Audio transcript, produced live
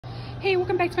Hey,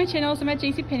 welcome back to my channel. So I'm at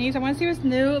JCPenney's. I want to see what's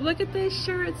new. Look at this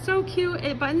shirt. It's so cute.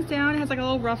 It buttons down. It has like a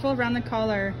little ruffle around the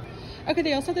collar. Okay,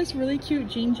 they also have this really cute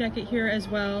jean jacket here as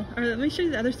well. Or let me show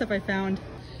you the other stuff I found.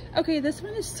 Okay, this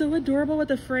one is so adorable with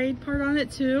the frayed part on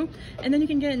it too. And then you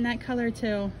can get it in that color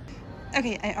too.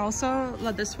 Okay, I also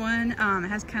love this one. It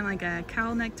has kind of like a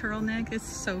cowl neck, turtleneck. It's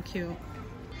so cute.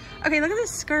 Okay, look at this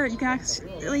skirt. You can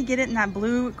actually get it in that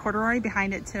blue corduroy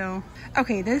behind it too.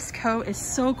 Okay, this coat is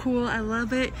so cool. I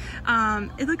love it.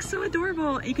 It looks so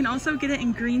adorable. You can also get it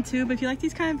in green too, but if you like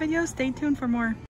these kind of videos, stay tuned for more.